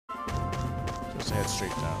Just head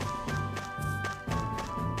straight down.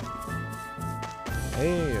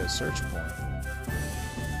 Hey, a search point.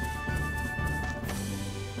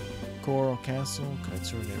 Coral Castle,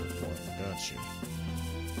 Kaitsuri Report. Got you.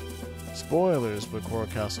 Spoilers, but Coral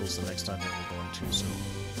Castle is the next time that we're going to, so.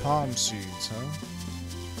 Palm seeds, huh?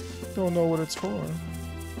 Don't know what it's for.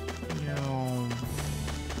 Yeah.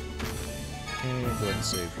 Okay, go ahead and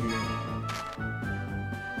save here.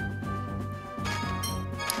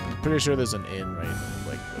 I'm pretty sure there's an inn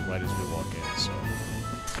right as we walk in, so.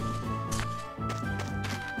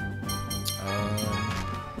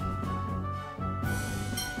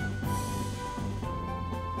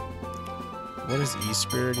 What is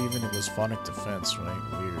E-Spirit even? It was phonic defense, right?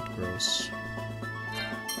 Weird, gross.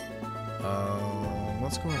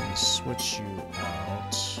 Let's go ahead and switch you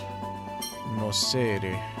out. No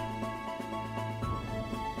serie.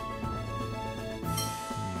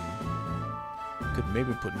 Could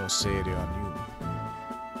maybe put no serie on you.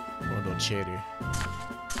 Or no cherry.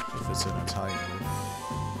 If it's an Italian word.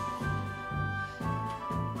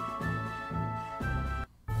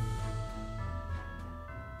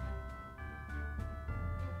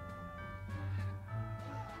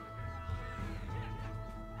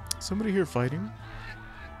 Somebody here fighting?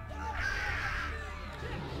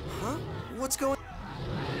 Huh? What's going?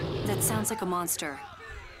 That sounds like a monster.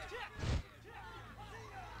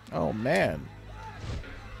 Oh man.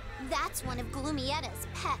 That's one of Gloomieta's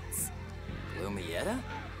pets. Gloomieta?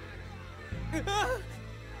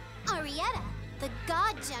 Arietta, the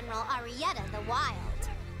god general Arietta the Wild.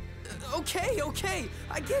 Okay,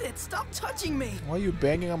 I get it. Stop touching me. Why are you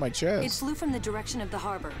banging on my chest? It flew from the direction of the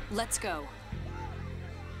harbor. Let's go.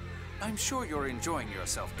 I'm sure you're enjoying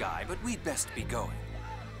yourself, Guy, but we'd best be going.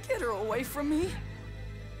 Get her away from me.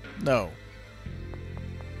 No.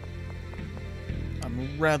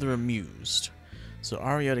 I'm rather amused. So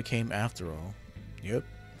Arietta came after all. Yep.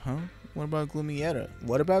 Huh? What about Gloomieta?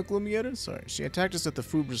 What about Gloomieta? Sorry. She attacked us at the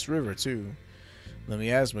Fubris River, too. The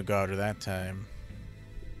Miasma got her that time.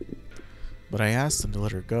 But I asked them to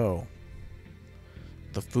let her go.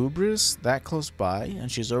 The Fubris? That close by?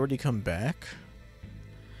 And she's already come back?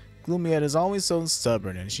 Gloomieta is always so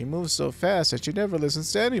stubborn, and she moves so fast that she never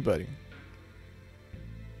listens to anybody.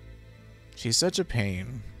 She's such a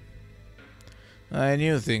pain. I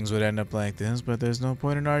knew things would end up like this, but there's no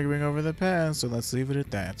point in arguing over the past, so let's leave it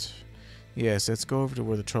at that. Yes, let's go over to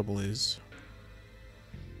where the trouble is.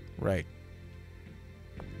 Right.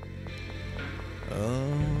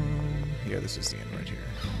 Yeah, this is the end right here.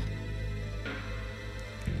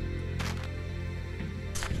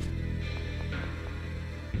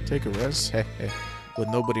 Take a rest? With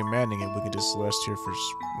nobody manning it, we can just rest here for,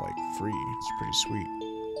 like, free. It's pretty sweet.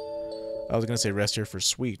 I was gonna say rest here for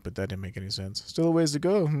sweet, but that didn't make any sense. Still a ways to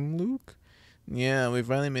go, Luke? Yeah, we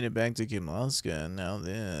finally made it back to Kimlaska, and now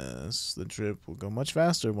this. The trip will go much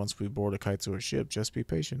faster once we board a Kaitsuri ship. Just be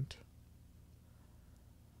patient.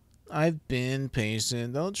 I've been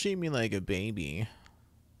patient. Don't treat me like a baby.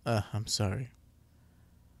 I'm sorry.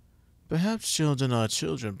 Perhaps children are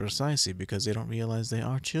children precisely because they don't realize they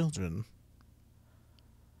are children.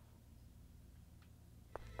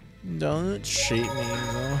 Don't treat me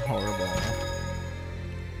so horrible.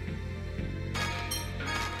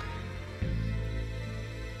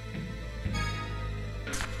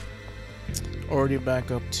 Already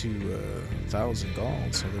back up to 1,000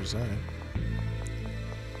 gold, so there's that.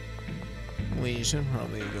 We should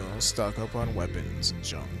probably go stock up on weapons and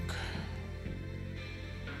junk.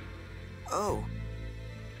 Oh.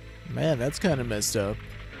 Man, that's kind of messed up.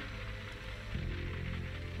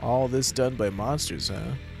 All this done by monsters,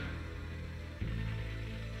 huh?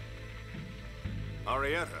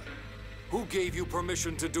 Arietta, who gave you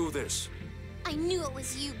permission to do this? I knew it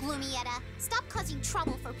was you, Gloomieta. Stop causing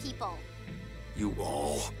trouble for people. You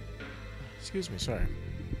all? Excuse me, sorry.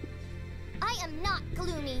 I am not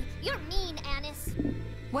gloomy. You're mean, Anis.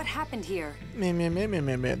 What happened here? Me.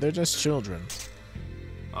 They're just children.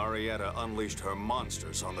 Arietta unleashed her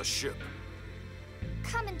monsters on the ship.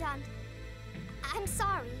 Commandant, I'm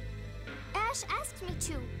sorry. Ash asked me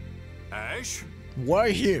to. Ash?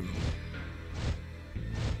 Why him?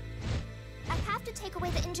 I have to take away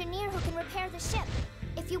the engineer who can repair the ship.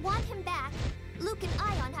 If you want him back, Luke and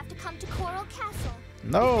Ion have to come to Coral Castle.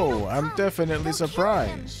 No, I'm definitely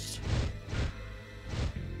surprised.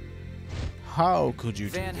 How could you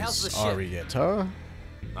do this, Arietta?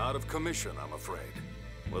 Out of commission, I'm afraid.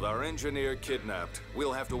 With our engineer kidnapped,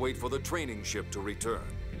 we'll have to wait for the training ship to return.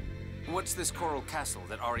 What's this Coral Castle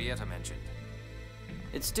that Arietta mentioned?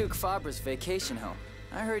 It's Duke Fabra's vacation home.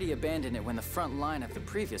 I heard he abandoned it when the front line of the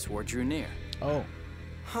previous war drew near. Oh.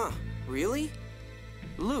 Huh, really?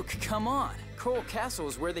 Luke, come on. Coral Castle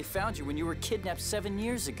is where they found you when you were kidnapped 7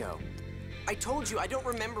 years ago. I told you I don't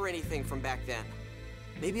remember anything from back then.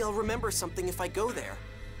 Maybe I'll remember something if I go there.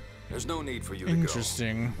 There's no need for you to go.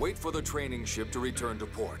 Interesting. Wait for the training ship to return to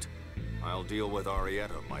port. I'll deal with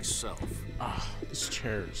Arietta myself. Ah, this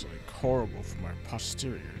chair is like horrible for my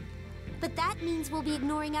posterior. But that means we'll be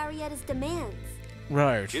ignoring Arietta's demands.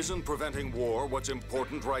 Right. Isn't preventing war what's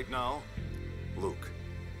important right now? Luke,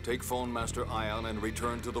 take Phone Master Ion and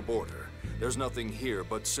return to the border. There's nothing here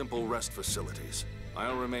but simple rest facilities.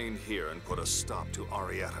 I'll remain here and put a stop to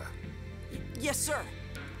Arietta. Yes, sir.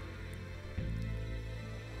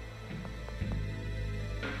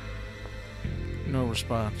 No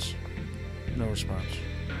response. No response.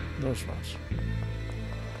 No response.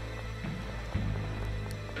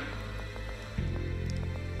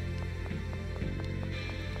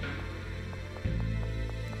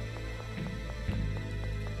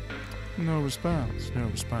 No response. No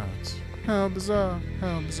response. How bizarre.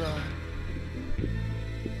 How bizarre.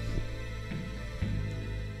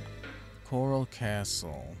 Coral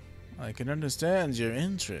Castle. I can understand your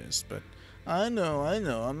interest, but I know.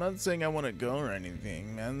 I'm not saying I want to go or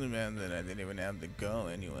anything. I'm the man that I didn't even have to go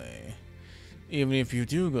anyway. Even if you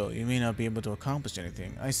do go, you may not be able to accomplish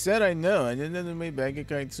anything. I said I know. I didn't have to make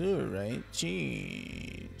Bagakai tour, right?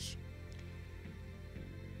 Jeez.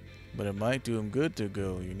 But it might do him good to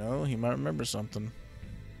go, you know? He might remember something.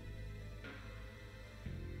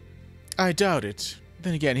 I doubt it.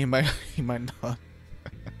 Then again, he might not.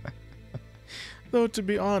 Though, to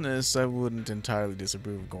be honest, I wouldn't entirely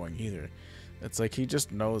disapprove of going either. It's like he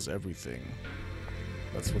just knows everything.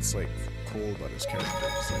 That's what's, like, cool about his character.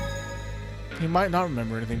 It's like, he might not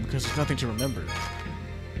remember anything because there's nothing to remember.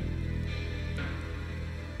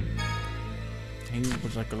 He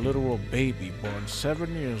was like a literal baby born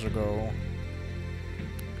 7 years ago.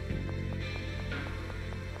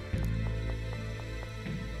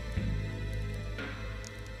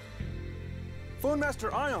 Phone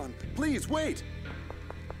Master Ion, please wait!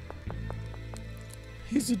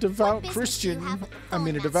 He's a devout business Christian. do you have with the I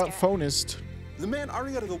mean, a devout Phone phonist. The man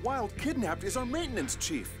Arietta the Wild kidnapped is our maintenance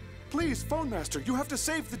chief. Please, Phone Master, you have to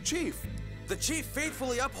save the chief. The chief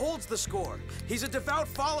faithfully upholds the score. He's a devout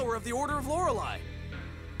follower of the Order of Lorelei.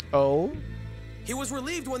 Oh? He was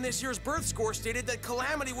relieved when this year's birth score stated that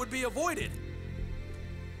calamity would be avoided.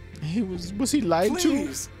 Was he lied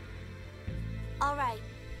Please. All right.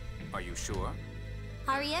 Are you sure?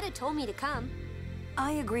 Arietta told me to come.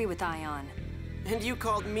 I agree with Ion. And you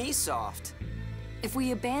called me soft. If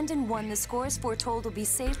we abandon one the scores foretold will be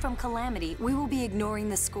saved from calamity, we will be ignoring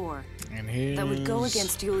the score. to? And here's... That would go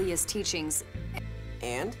against Julia's teachings.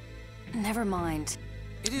 And? Never mind.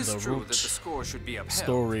 It is The true root that the score should be upheld.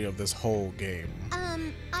 story of this whole game. I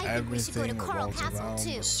think we should go to Everything Coral revolves Castle around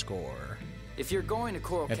too. the score. If you're going to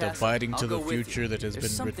Coral And Castle, abiding I'll to the go with future you. that has There's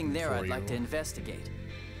been something written there for I'd like to you. investigate.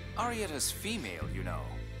 Arietta's female, you know.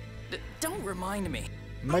 Don't remind me.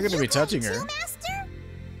 I'm not gonna be touching her. Master?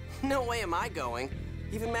 No way am I going.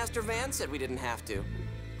 Even Master Van said we didn't have to.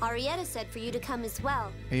 Arietta said for you to come as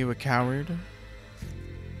well. Are you a coward?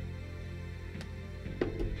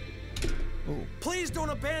 Oh, Please don't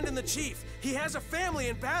abandon the chief. He has a family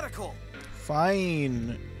in Batical.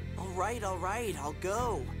 fine. All right, I'll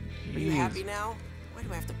go. Are you Jeez. happy now? Why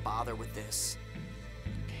do I have to bother with this?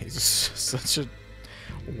 He's such a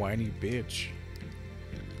whiny bitch.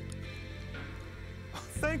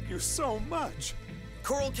 Thank you so much.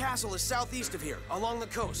 Coral Castle is southeast of here, along the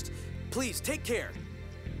coast. Please, take care.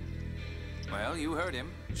 Well, you heard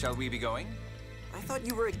him. Shall we be going? I thought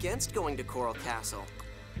you were against going to Coral Castle.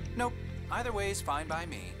 Nope. Either way is fine by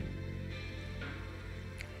me.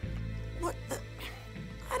 What the?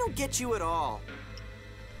 I don't get you at all.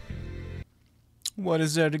 What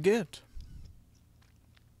is there to get?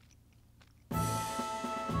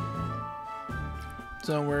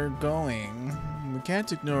 So we're going. We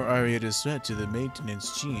can't ignore Arietta's threat to the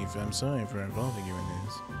maintenance chief. I'm sorry for involving you in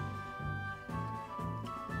this.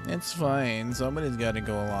 It's fine. Somebody's got to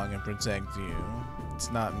go along and protect you.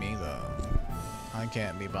 It's not me, though. I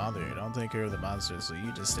can't be bothered. I'll take care of the monsters, so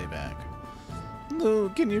you just stay back.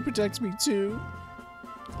 Luke, can you protect me too?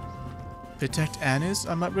 Protect Annis?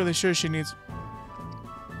 I'm not really sure she needs...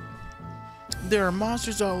 There are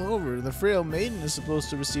monsters all over. The frail maiden is supposed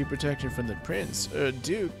to receive protection from the prince, or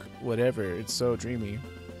duke, whatever. It's so dreamy.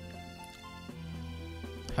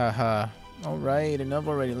 Haha. Alright, enough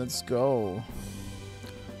already. Let's go.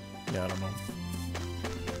 Yeah, I don't know.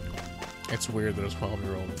 It's weird that a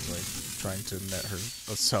 12-year-old is like trying to net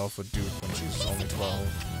herself a duke when she's only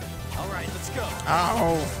 12. All right, let's go.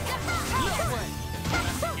 Ow!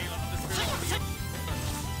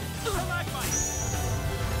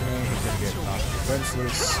 gonna get knocked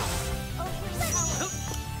defenseless.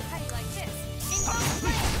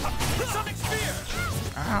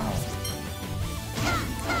 Ow.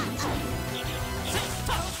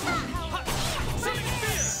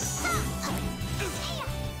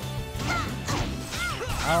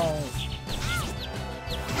 Ow.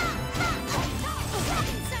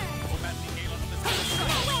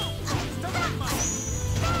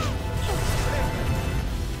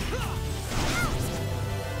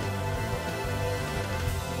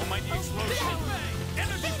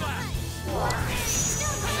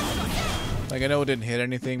 Like, I know it didn't hit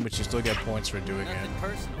anything, but you still get points for doing it.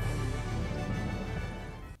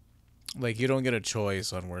 Like, you don't get a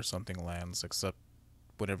choice on where something lands, except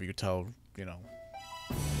whenever you tell, you know,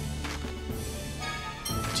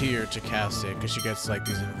 Tyr to cast it, because she gets, like,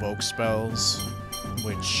 these invoke spells,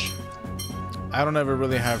 which I don't ever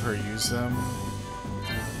really have her use them.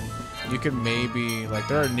 You could maybe, like,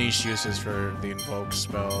 there are niche uses for the invoke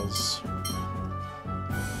spells.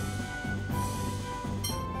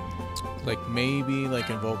 Like, maybe,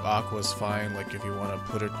 like, invoke Aqua's fine, like, if you want to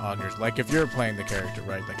put it on your, like, if you're playing the character,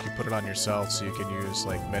 right, like, you put it on yourself so you can use,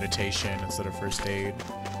 like, meditation instead of first aid.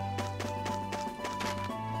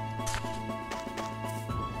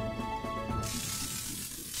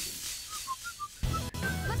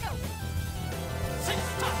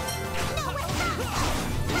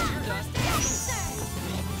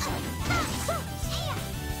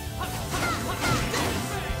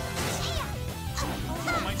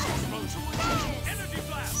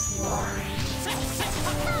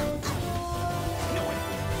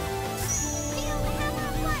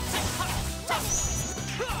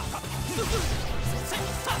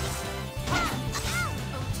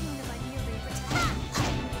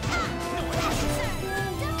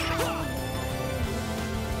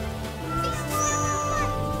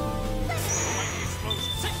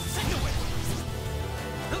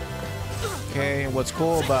 Okay, what's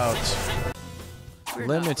cool about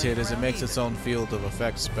Limited is it makes its own field of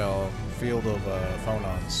effect spell, field of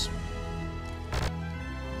phonons.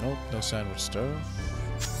 Nope, no sandwich stuff.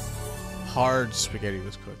 Hard spaghetti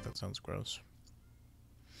was cooked, that sounds gross.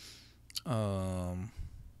 Yeah,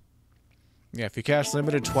 if you cast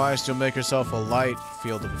Limited twice, you'll make yourself a light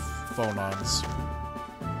field of phonons.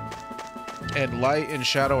 And light and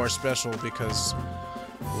shadow are special because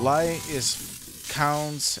light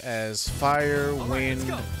counts as fire, wind,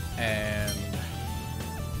 and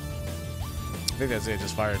I think that's it,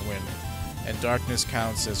 just fire and wind. And darkness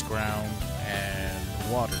counts as ground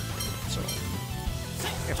and water. So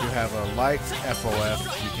if you have a light FOF,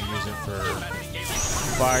 you can use it for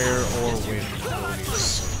fire or wind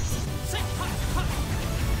abilities.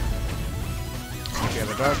 If you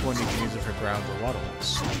have a dark one, you can use it for ground or water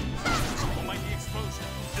ones.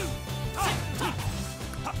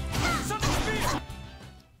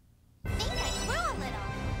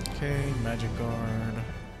 Okay, magic guard.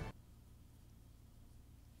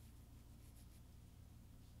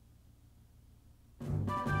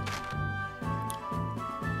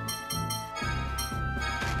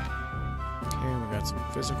 Okay, we got some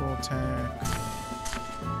physical attack.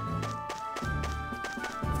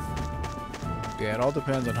 Yeah, it all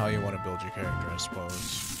depends on how you want to build your character, I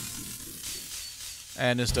suppose.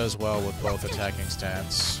 And this does well with both attacking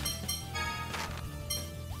stats.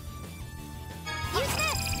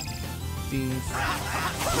 Thief.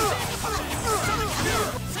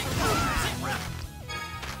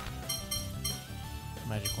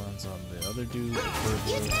 Magic ones on the other dude.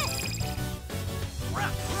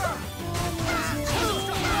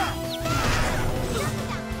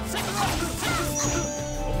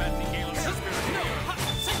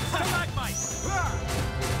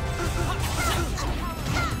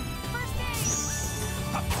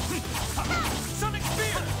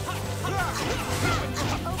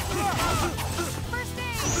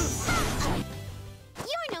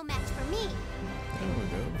 You're no match for me. There we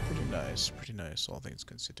go. Pretty nice, all things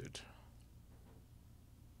considered.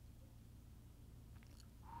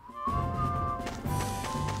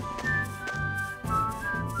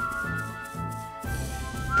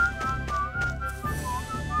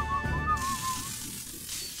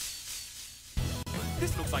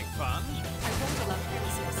 This looks like fun. I won't allow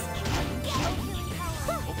carelessness.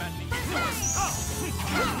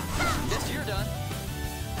 Guess you're done.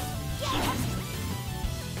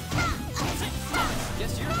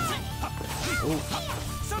 Guess you're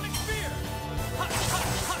Sonic Spear!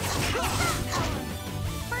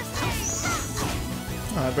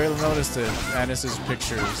 Oh, I barely noticed it. Anis's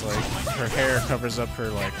pictures, like, her hair covers up her,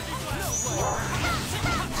 like...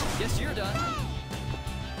 Guess you're done.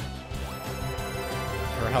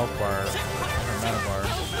 her health bar, her mana bar.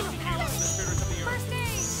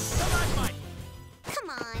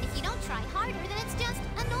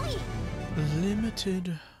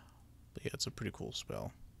 limited. But yeah, it's a pretty cool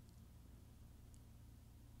spell.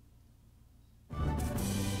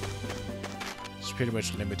 It's pretty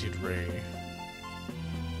much limited ray.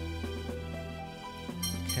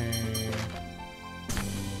 Okay.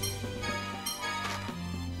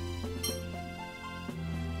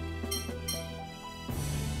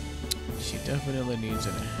 She definitely needs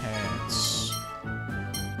an enhance.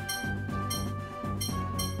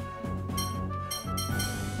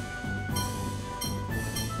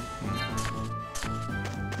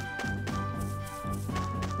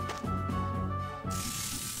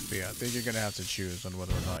 But yeah, I think you're gonna have to choose on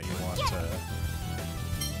whether or not you want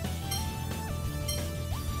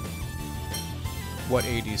what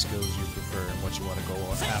AD skills you prefer and what you want to go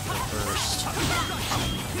on after first.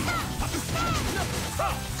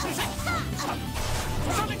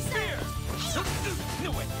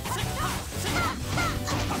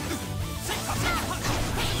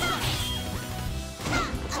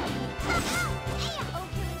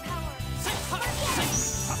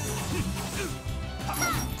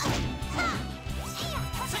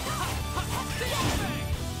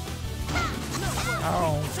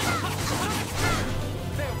 Ow.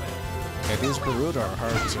 Yeah, these Baruda are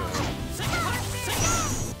hard to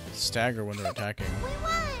stagger when they're attacking.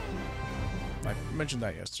 I mentioned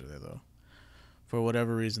that yesterday, though. For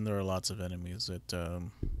whatever reason, there are lots of enemies that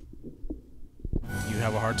you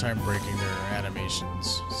have a hard time breaking their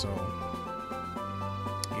animations, so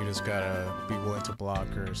you just gotta be willing to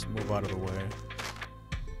block or move out of the way.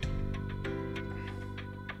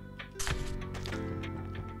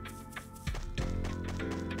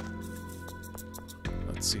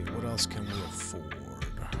 Let's see, what else can we afford?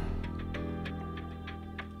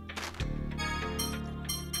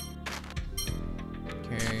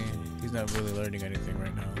 Okay, he's not really learning anything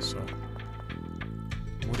right now, so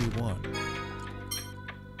what do you want?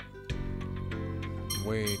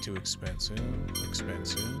 Way too expensive.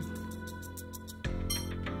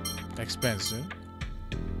 Expensive.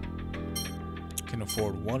 Can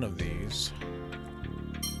afford one of these.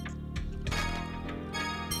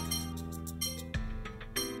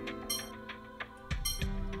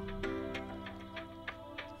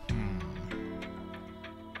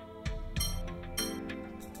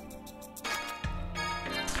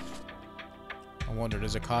 I wonder,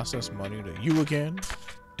 does it cost us money to you again?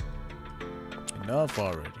 Enough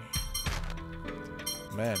already.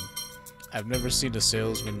 Man, I've never seen a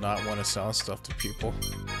salesman not want to sell stuff to people.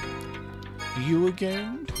 You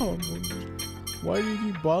again? Oh, why do you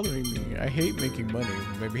keep bothering me? I hate making money.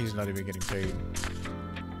 Maybe he's not even getting paid.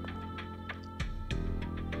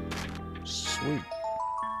 Sweet.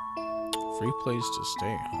 Free place to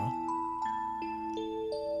stay, huh?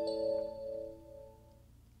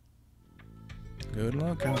 Good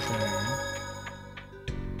luck out there.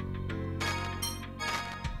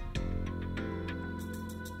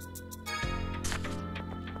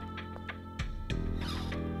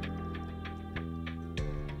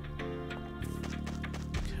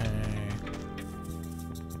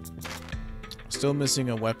 Still missing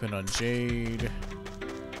a weapon on Jade.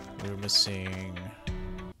 We're missing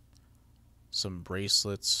some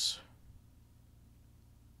bracelets.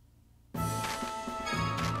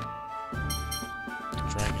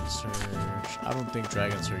 Dragon Surge. I don't think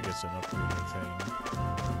Dragon Surge gets an upgraded thing.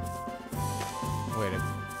 Wait, a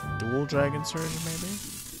dual Dragon Surge maybe?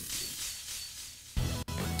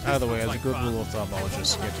 Either way, as a good rule of thumb, I'll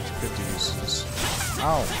just get to 50 uses.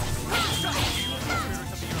 Ow!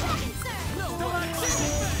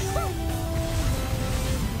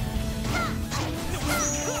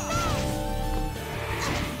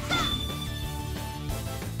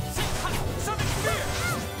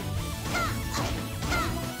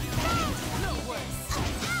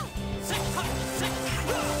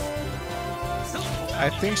 I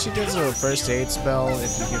think she gets a first aid spell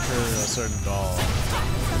if you give her a certain doll.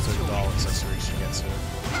 It's a doll accessory, she gets it.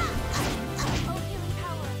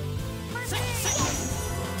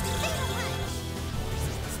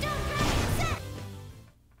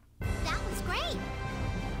 That was great.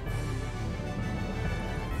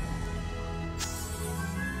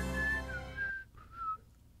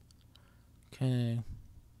 Okay.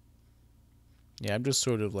 Yeah, I'm just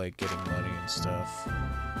sort of like getting money and stuff.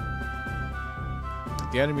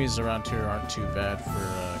 The enemies around here aren't too bad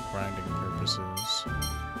for grinding purposes.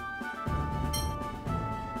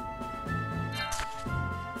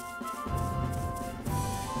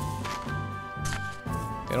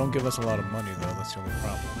 They don't give us a lot of money though, that's the only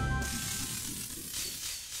problem.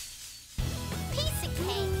 Piece of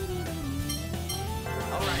cake.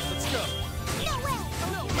 All right, let's go. No way.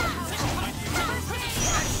 No way. Yeah, I'm a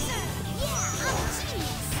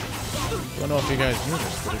genius. Don't know if you guys knew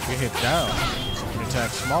this, but if you hit down, you can attack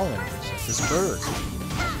small enemies, like this bird.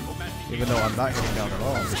 Even though I'm not hitting down at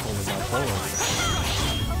all, I'm just holding down forward.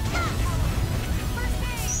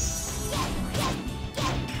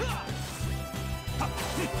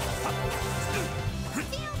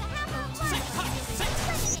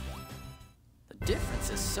 The difference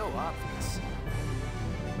is so obvious.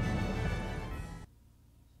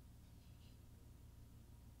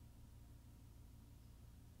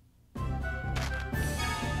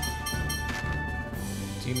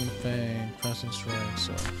 Demon Fang, Crescent Strike,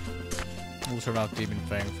 so we'll turn off Demon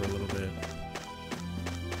Fang for a little bit.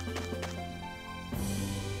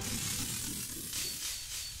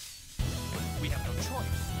 We have no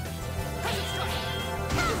choice.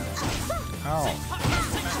 Ow.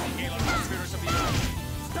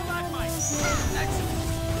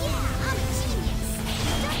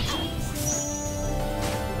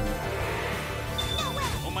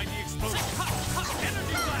 Almighty explosion.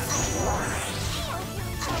 Energy blast.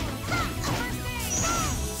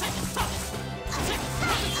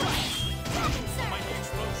 Almighty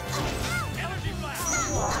explosion. Energy blast.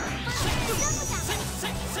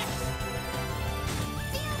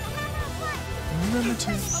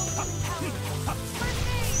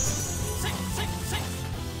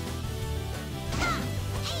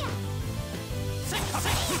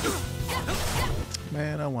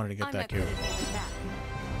 Man, I wanted to get I'm that not kill. gonna take it back.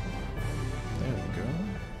 There we go.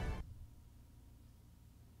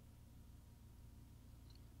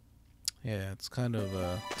 Yeah, it's kind of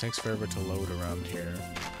takes forever to load around here.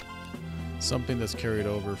 Something that's carried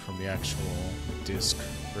over from the actual disc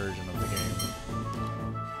version of the game.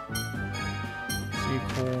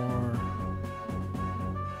 C-Core.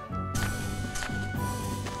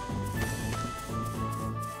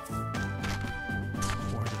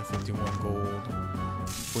 $451 gold.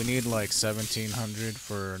 We need like 1,700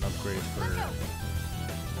 for an upgrade for.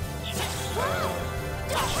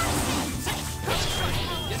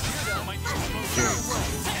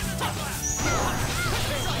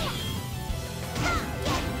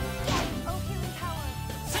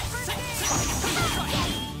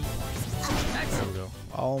 There we go.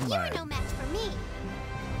 All mine. No match for me.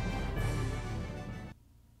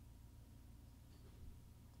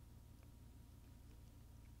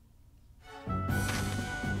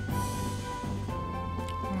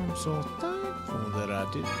 I'm so thankful that I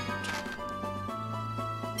didn't.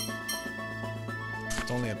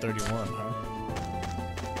 It's only at 31, huh?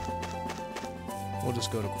 We'll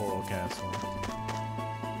just go to Coral Castle.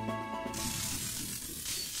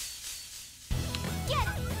 Get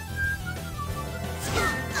it.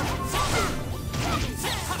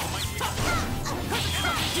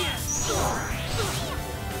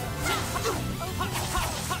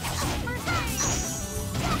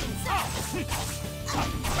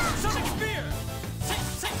 Sonic spear.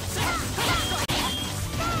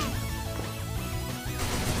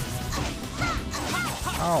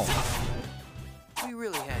 Ow.